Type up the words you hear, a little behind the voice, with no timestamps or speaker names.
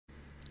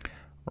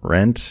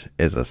Rent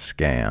is a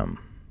scam.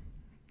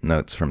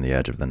 Notes from the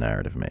edge of the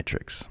narrative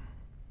matrix.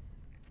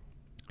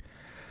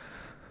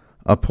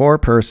 A poor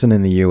person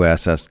in the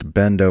U.S. has to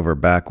bend over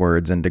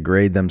backwards and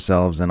degrade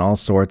themselves in all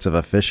sorts of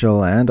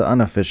official and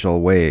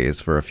unofficial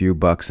ways for a few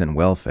bucks in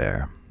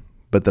welfare.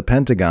 But the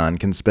Pentagon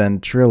can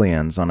spend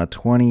trillions on a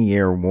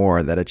 20-year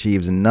war that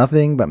achieves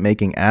nothing but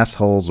making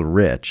assholes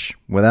rich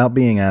without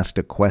being asked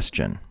a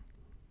question.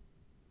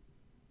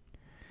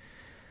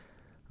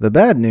 The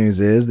bad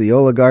news is the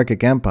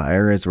oligarchic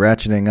empire is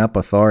ratcheting up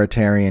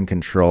authoritarian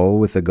control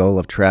with the goal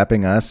of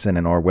trapping us in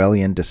an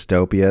Orwellian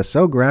dystopia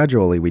so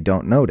gradually we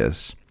don't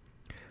notice.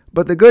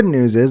 But the good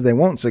news is they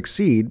won't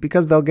succeed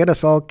because they'll get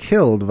us all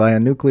killed via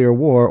nuclear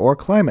war or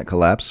climate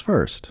collapse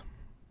first.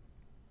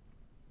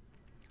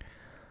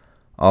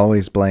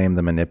 Always blame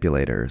the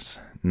manipulators,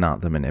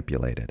 not the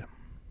manipulated.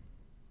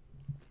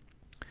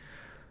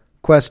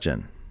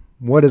 Question: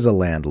 what is a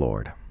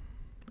landlord?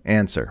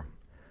 Answer: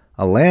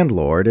 a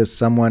landlord is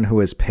someone who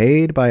is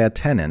paid by a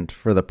tenant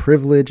for the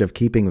privilege of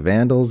keeping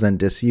vandals and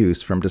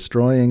disuse from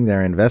destroying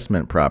their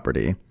investment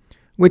property,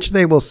 which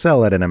they will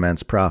sell at an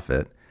immense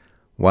profit,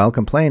 while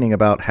complaining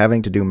about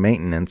having to do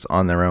maintenance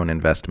on their own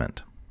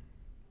investment.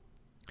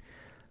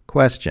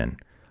 Question: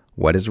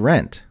 what is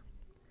rent?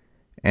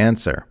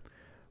 Answer: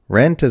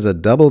 rent is a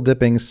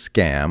double-dipping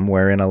scam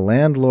wherein a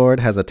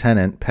landlord has a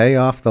tenant pay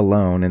off the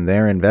loan in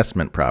their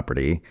investment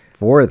property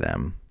for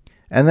them,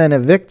 and then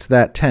evicts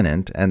that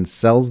tenant and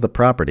sells the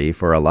property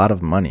for a lot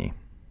of money.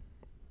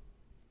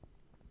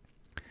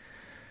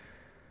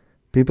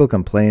 People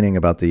complaining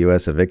about the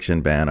U.S.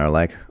 eviction ban are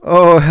like,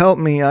 "Oh, help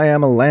me, I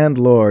am a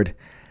landlord,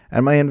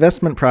 and my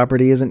investment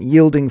property isn't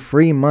yielding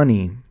free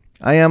money.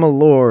 I am a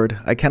lord,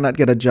 I cannot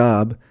get a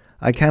job,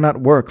 I cannot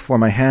work for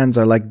my hands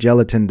are like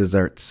gelatin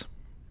desserts."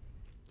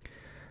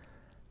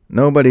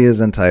 Nobody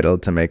is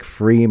entitled to make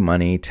free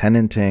money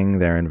tenanting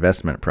their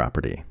investment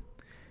property.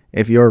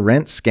 If your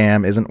rent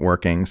scam isn't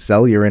working,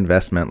 sell your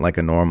investment like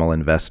a normal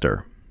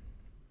investor.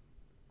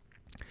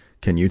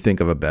 Can you think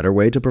of a better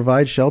way to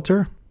provide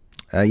shelter?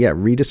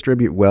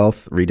 Redistribute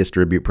wealth,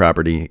 redistribute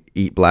property,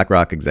 eat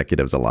BlackRock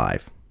executives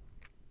alive.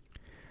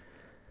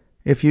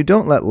 If you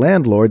don't let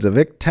landlords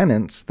evict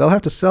tenants, they'll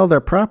have to sell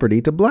their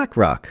property to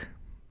BlackRock.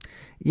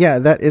 Yeah,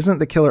 that isn't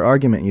the killer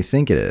argument you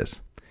think it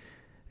is.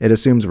 It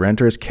assumes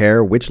renters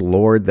care which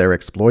lord they're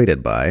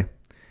exploited by.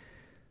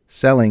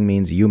 Selling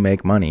means you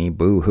make money,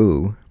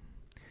 boo-hoo.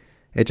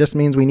 It just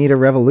means we need a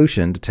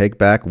revolution to take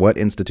back what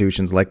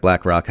institutions like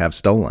BlackRock have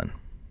stolen.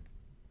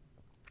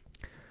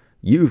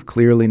 You've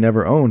clearly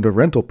never owned a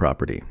rental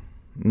property.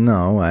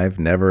 No, I've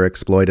never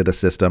exploited a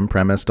system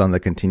premised on the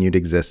continued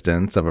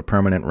existence of a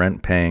permanent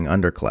rent-paying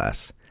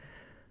underclass.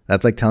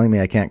 That's like telling me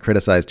I can't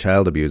criticize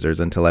child abusers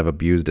until I've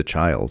abused a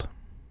child.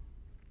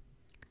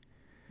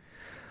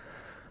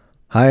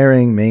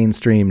 Hiring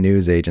mainstream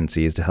news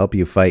agencies to help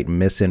you fight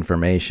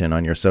misinformation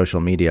on your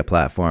social media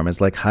platform is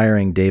like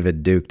hiring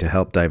David Duke to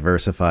help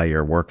diversify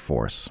your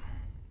workforce.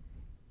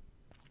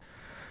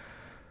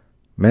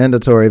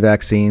 Mandatory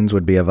vaccines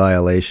would be a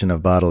violation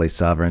of bodily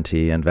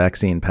sovereignty, and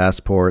vaccine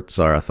passports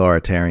are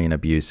authoritarian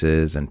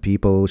abuses, and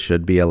people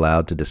should be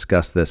allowed to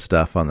discuss this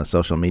stuff on the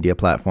social media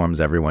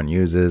platforms everyone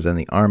uses, and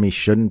the army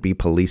shouldn't be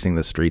policing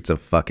the streets of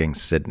fucking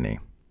Sydney.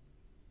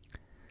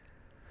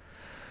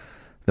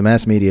 The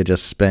mass media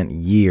just spent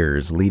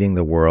years leading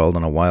the world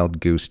on a wild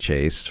goose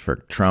chase for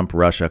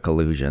Trump-Russia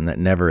collusion that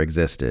never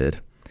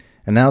existed,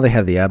 and now they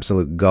have the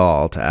absolute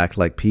gall to act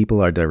like people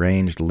are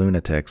deranged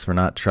lunatics for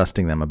not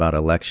trusting them about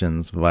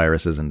elections,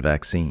 viruses, and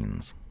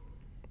vaccines.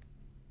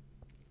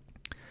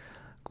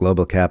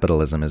 Global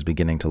capitalism is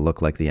beginning to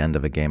look like the end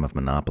of a game of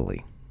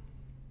Monopoly.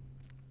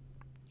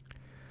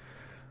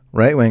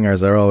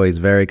 Right-wingers are always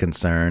very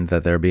concerned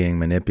that they're being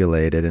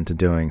manipulated into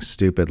doing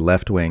stupid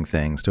left-wing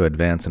things to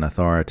advance an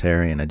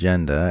authoritarian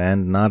agenda,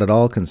 and not at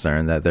all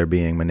concerned that they're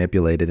being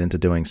manipulated into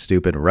doing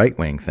stupid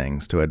right-wing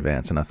things to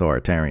advance an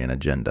authoritarian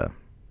agenda.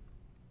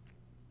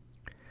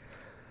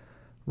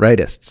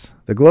 Rightists.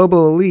 The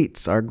global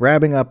elites are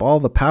grabbing up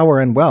all the power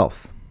and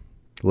wealth.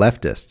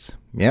 Leftists.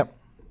 Yep,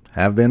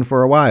 have been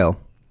for a while.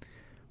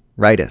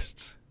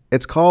 Rightists.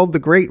 It's called the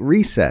Great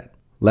Reset.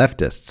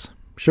 Leftists.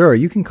 Sure,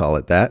 you can call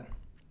it that.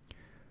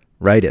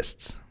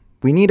 Rightists.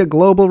 We need a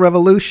global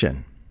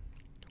revolution.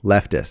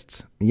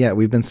 Leftists. Yeah,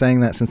 we've been saying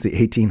that since the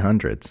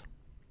 1800s.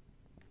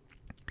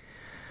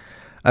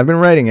 I've been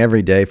writing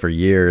every day for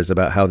years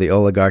about how the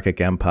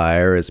oligarchic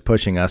empire is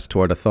pushing us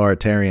toward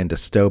authoritarian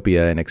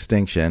dystopia and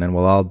extinction, and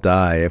we'll all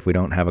die if we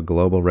don't have a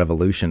global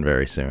revolution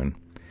very soon.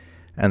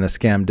 And the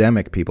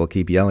scamdemic people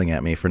keep yelling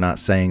at me for not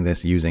saying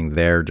this using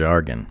their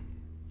jargon.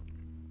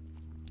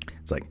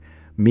 It's like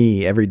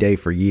me every day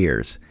for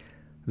years.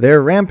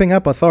 They're ramping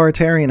up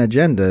authoritarian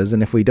agendas,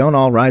 and if we don't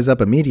all rise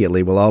up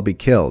immediately, we'll all be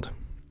killed.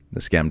 The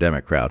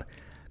scamdemic crowd.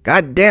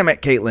 God damn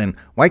it, Caitlin.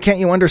 Why can't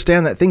you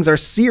understand that things are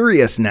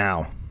serious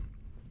now?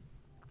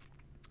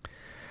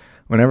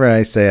 Whenever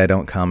I say I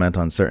don't comment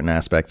on certain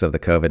aspects of the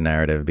COVID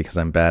narrative because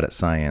I'm bad at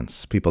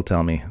science, people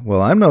tell me,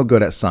 well, I'm no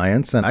good at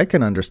science and I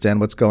can understand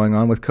what's going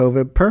on with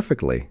COVID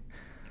perfectly.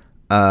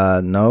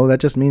 No, that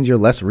just means you're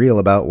less real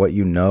about what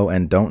you know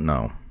and don't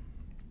know.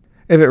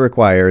 If it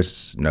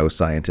requires no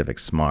scientific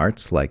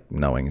smarts, like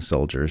knowing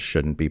soldiers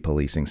shouldn't be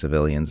policing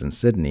civilians in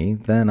Sydney,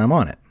 then I'm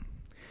on it.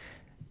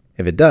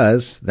 If it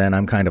does, then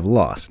I'm kind of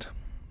lost.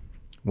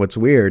 What's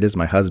weird is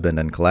my husband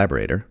and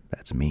collaborator,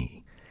 that's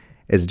me,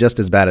 is just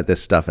as bad at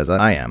this stuff as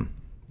I am.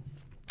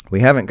 We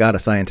haven't got a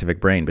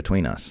scientific brain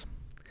between us.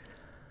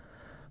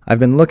 I've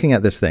been looking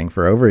at this thing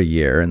for over a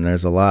year, and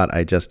there's a lot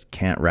I just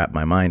can't wrap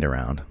my mind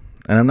around.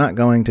 And I'm not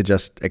going to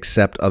just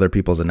accept other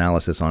people's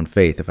analysis on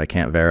faith if I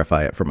can't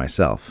verify it for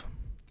myself.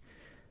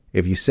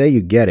 If you say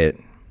you get it,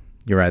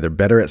 you're either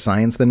better at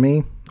science than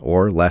me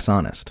or less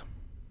honest.